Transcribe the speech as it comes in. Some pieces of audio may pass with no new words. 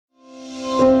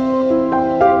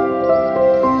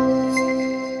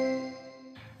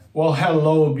Well,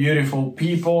 hello, beautiful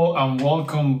people, and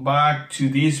welcome back to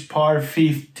this part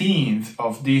 15th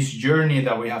of this journey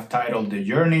that we have titled The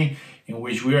Journey, in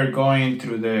which we are going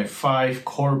through the 5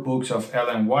 core books of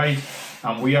Ellen White,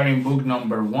 and we are in book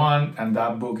number 1, and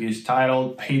that book is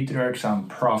titled Patriarchs and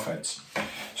Prophets.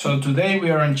 So today we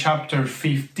are in chapter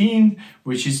 15,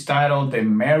 which is titled The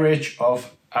Marriage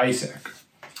of Isaac.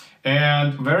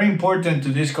 And very important to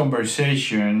this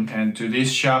conversation and to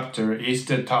this chapter is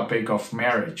the topic of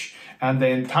marriage. And the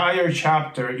entire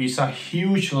chapter is a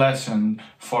huge lesson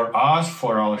for us,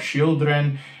 for our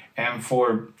children, and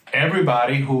for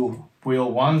everybody who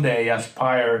will one day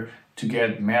aspire to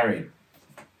get married.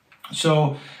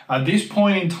 So at this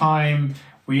point in time,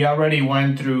 we already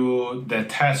went through the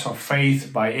test of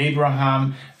faith by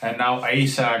Abraham, and now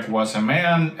Isaac was a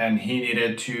man and he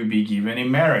needed to be given in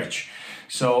marriage.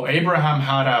 So Abraham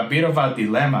had a bit of a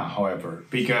dilemma, however,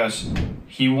 because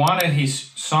he wanted his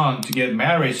son to get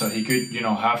married so he could,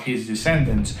 have his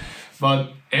descendants.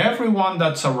 But everyone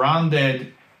that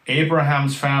surrounded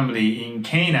Abraham's family in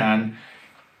Canaan,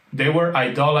 they were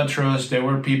idolatrous. They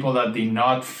were people that did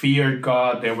not fear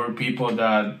God. They were people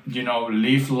that,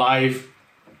 lived life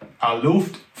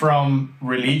aloof from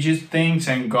religious things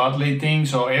and godly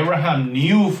things. So Abraham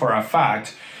knew for a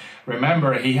fact.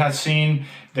 Remember, he had seen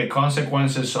the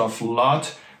consequences of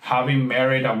Lot having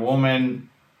married a woman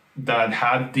that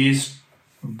had these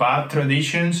bad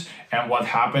traditions and what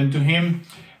happened to him,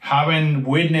 having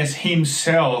witnessed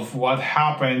himself what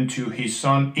happened to his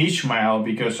son Ishmael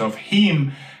because of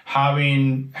him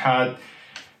having had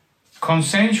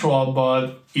consensual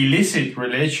but illicit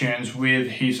relations with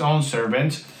his own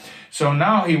servants. So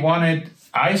now he wanted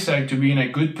Isaac to be in a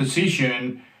good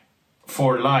position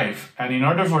for life. And in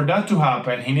order for that to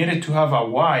happen, he needed to have a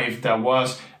wife that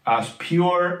was as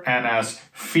pure and as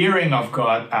fearing of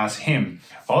God as him.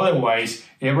 Otherwise,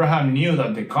 Abraham knew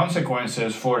that the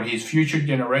consequences for his future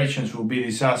generations would be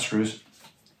disastrous.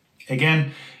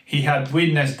 Again, he had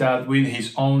witnessed that with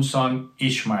his own son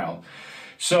Ishmael.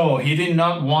 So he did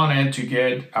not want to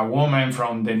get a woman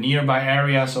from the nearby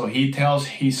area, so he tells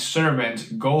his servants,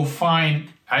 go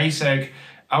find Isaac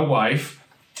a wife,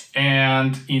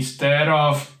 and instead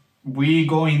of we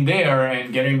going there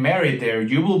and getting married there,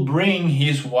 you will bring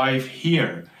his wife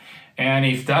here. And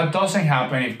if that doesn't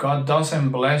happen, if God doesn't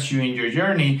bless you in your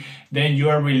journey, then you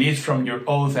are released from your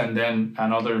oath, and then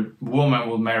another woman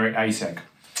will marry Isaac.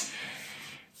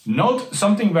 Note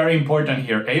something very important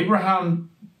here. Abraham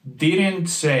didn't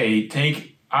say,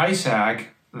 take Isaac,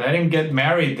 let him get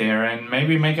married there and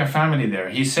maybe make a family there.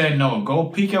 He said, no, go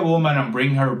pick a woman and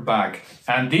bring her back.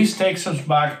 And this takes us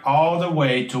back all the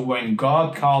way to when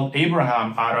God called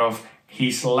Abraham out of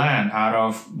his land, out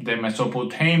of the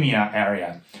Mesopotamia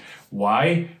area.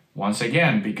 Why? Once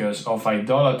again, because of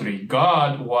idolatry.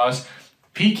 God was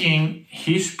picking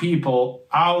his people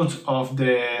out of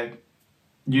the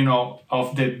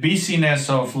busyness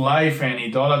of life and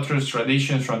idolatrous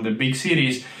traditions from the big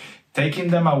cities, taking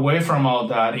them away from all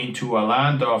that into a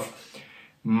land of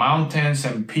mountains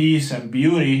and peace and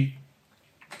beauty.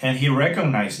 And he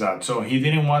recognized that. So he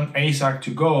didn't want Isaac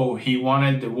to go. He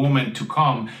wanted the woman to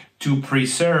come to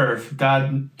preserve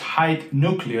that tight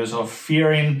nucleus of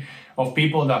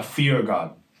people that fear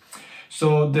God.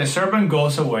 So the servant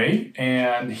goes away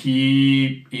and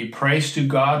he prays to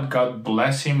God. God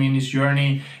bless him in his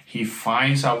journey. He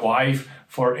finds a wife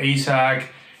for Isaac.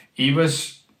 He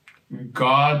was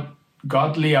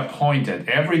godly appointed.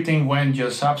 Everything went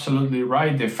just absolutely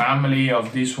right. The family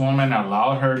of this woman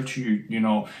allowed her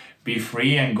to, be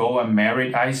free and go and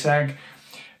marry Isaac.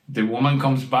 The woman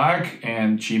comes back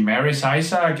and she marries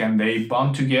Isaac and they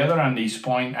bond together. At this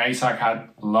point, Isaac had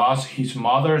lost his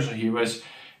mother, so he was,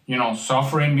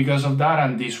 suffering because of that.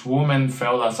 And this woman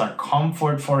felt as a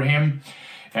comfort for him.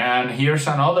 And here's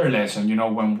another lesson,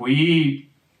 when we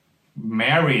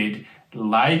married,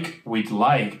 like with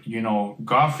like,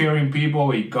 God-fearing people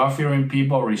with God-fearing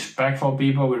people, respectful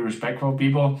people with respectful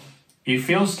people. It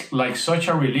feels like such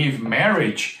a relief.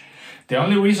 Marriage, the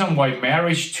only reason why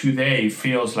marriage today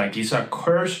feels like it's a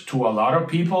curse to a lot of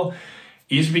people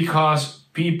is because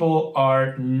people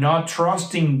are not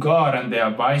trusting God and the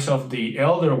advice of the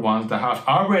elder ones that have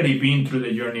already been through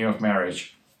the journey of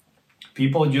marriage.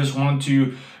 People just want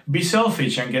to be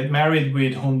selfish and get married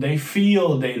with whom they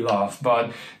feel they love.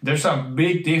 But there's a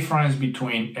big difference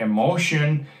between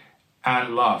emotion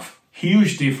and love.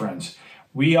 Huge difference.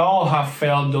 We all have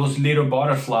felt those little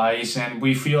butterflies and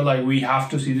we feel like we have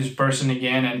to see this person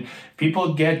again. And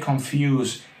people get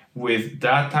confused with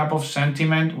that type of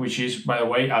sentiment, which is, by the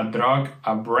way,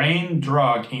 a brain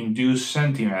drug induced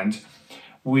sentiment,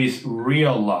 with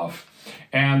real love.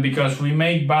 And because we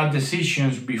make bad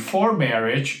decisions before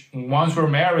marriage, once we're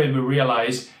married, we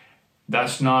realize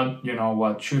that's not,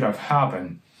 what should have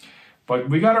happened. But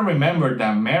we got to remember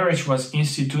that marriage was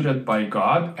instituted by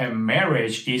God, and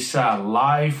marriage is a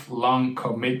lifelong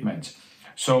commitment.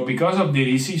 So because of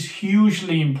this, it is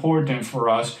hugely important for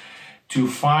us to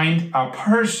find a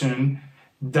person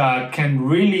that can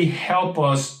really help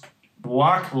us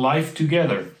walk life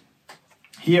together.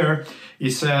 Here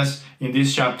it says in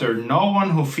this chapter, no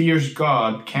one who fears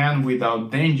God can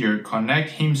without danger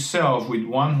connect himself with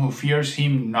one who fears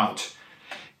him not.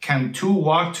 Can two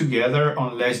walk together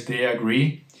unless they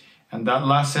agree? And that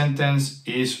last sentence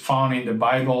is found in the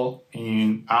Bible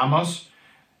in Amos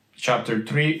chapter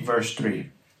 3, verse 3.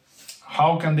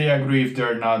 How can they agree if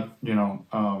they're not,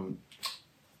 in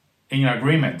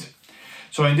agreement?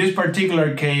 So in this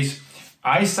particular case,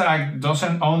 Isaac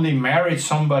doesn't only marry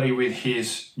somebody with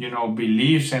his,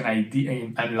 beliefs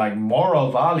and like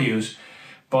moral values,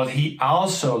 but he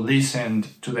also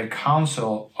listened to the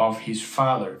counsel of his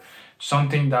father.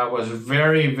 Something that was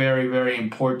very, very, very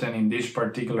important in this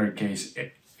particular case.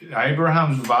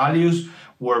 Abraham's values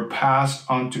were passed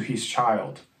on to his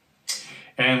child.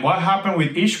 And what happened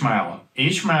with Ishmael?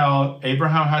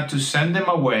 Abraham had to send them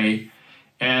away,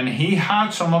 and he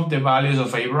had some of the values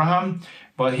of Abraham,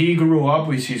 but he grew up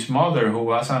with his mother, who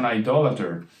was an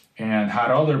idolater and had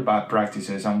other bad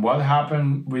practices. And what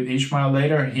happened with Ishmael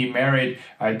later? He married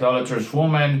an idolatrous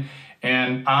woman,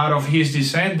 and out of his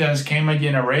descendants came a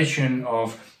generation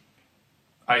of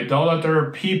idolater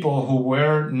people who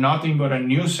were nothing but a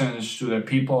nuisance to the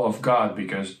people of God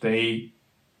because they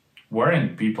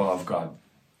weren't people of God.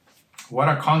 What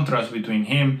a contrast between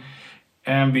him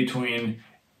and between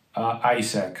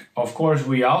Isaac. Of course,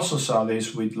 we also saw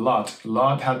this with Lot.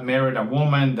 Lot had married a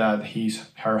woman that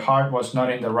her heart was not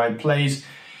in the right place.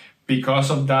 Because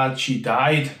of that, she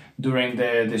died during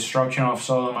the destruction of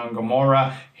Sodom and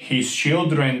Gomorrah. His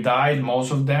children died,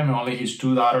 most of them. Only his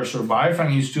two daughters survived.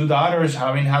 And his two daughters,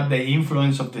 having had the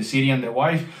influence of the city and the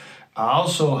wife,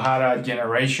 also had a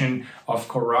generation of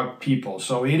corrupt people.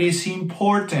 So it is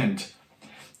important,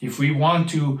 if we want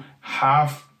to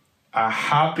have a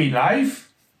happy life,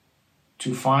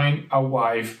 to find a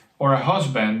wife or a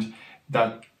husband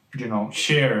that,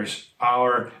 shares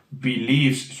our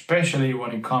beliefs, especially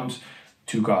when it comes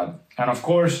to God. And of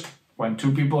course, when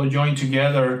two people join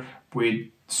together with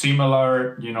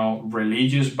similar,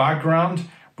 religious background,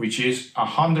 which is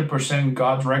 100%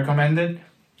 God recommended,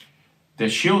 the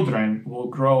children will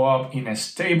grow up in a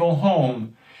stable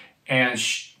home and,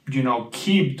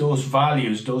 keep those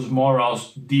values, those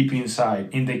morals deep inside.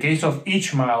 In the case of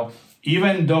Ishmael,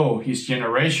 even though his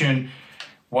generation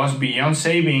was beyond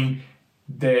saving,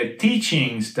 the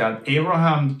teachings that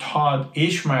Abraham taught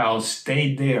Ishmael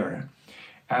stayed there.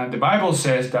 And the Bible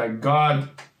says that God,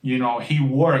 he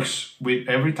works with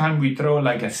every time we throw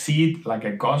like a seed, like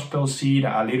a gospel seed,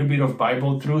 a little bit of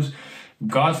Bible truth,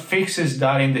 God fixes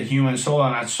that in the human soul.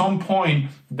 And at some point,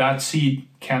 that seed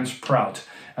can sprout.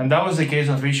 And that was the case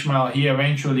of Ishmael. He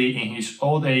eventually, in his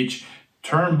old age,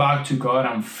 turned back to God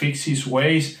and fixed his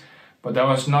ways. But that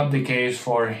was not the case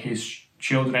for his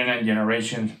children and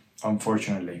generations,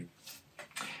 unfortunately.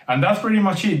 And that's pretty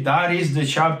much it. That is the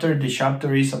chapter. The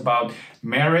chapter is about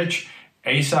marriage.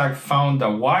 Isaac found a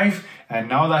wife, and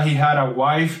now that he had a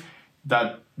wife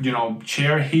that,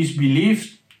 shared his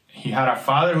beliefs, he had a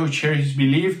father who shared his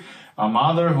belief, a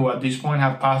mother who at this point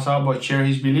had passed out but shared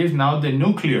his belief. Now the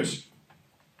nucleus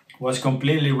was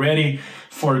completely ready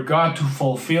for God to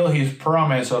fulfill his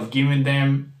promise of giving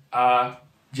them a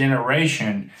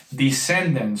generation,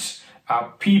 descendants, a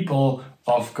people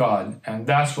of God. And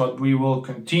that's what we will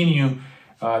continue,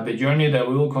 the journey that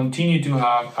we will continue to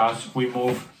have as we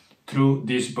move through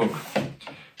this book.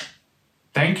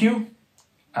 Thank you,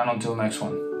 and until next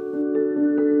one.